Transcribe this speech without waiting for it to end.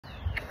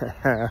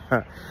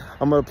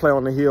I'm going to play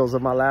on the heels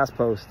of my last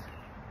post.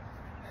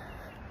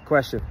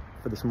 Question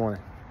for this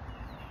morning.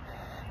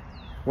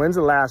 When's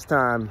the last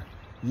time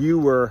you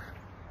were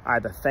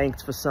either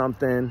thanked for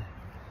something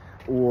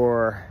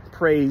or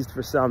praised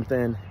for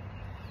something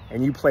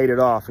and you played it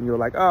off and you were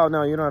like, oh,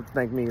 no, you don't have to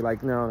thank me.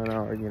 Like, no,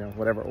 or,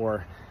 whatever.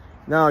 Or,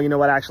 no, you know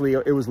what, actually,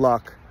 it was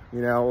luck,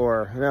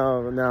 or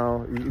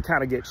no, you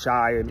kind of get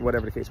shy and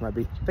whatever the case might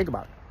be. Think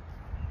about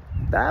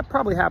it. That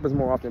probably happens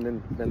more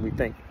often than we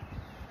think.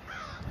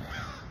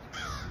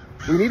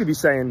 We need to be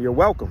saying you're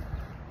welcome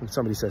when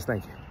somebody says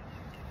thank you.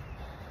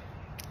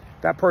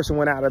 That person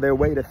went out of their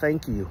way to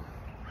thank you.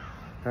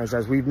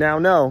 As we now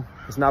know,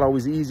 it's not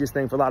always the easiest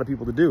thing for a lot of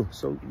people to do.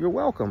 So you're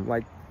welcome,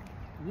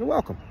 you're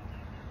welcome.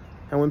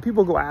 And when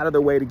people go out of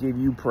their way to give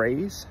you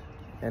praise,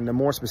 and the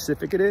more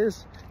specific it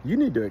is, you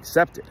need to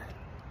accept it.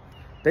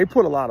 They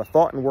put a lot of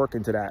thought and work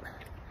into that.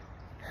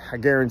 I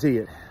guarantee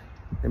it,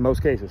 in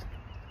most cases.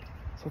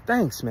 So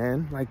thanks,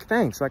 man.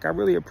 Thanks. I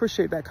really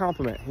appreciate that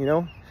compliment,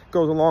 It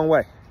goes a long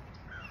way.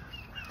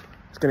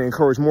 It's going to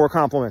encourage more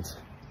compliments.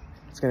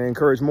 It's going to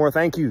encourage more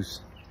thank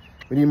yous.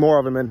 We need more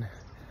of them in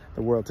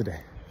the world today.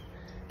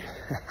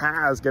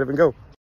 Let's get up and go.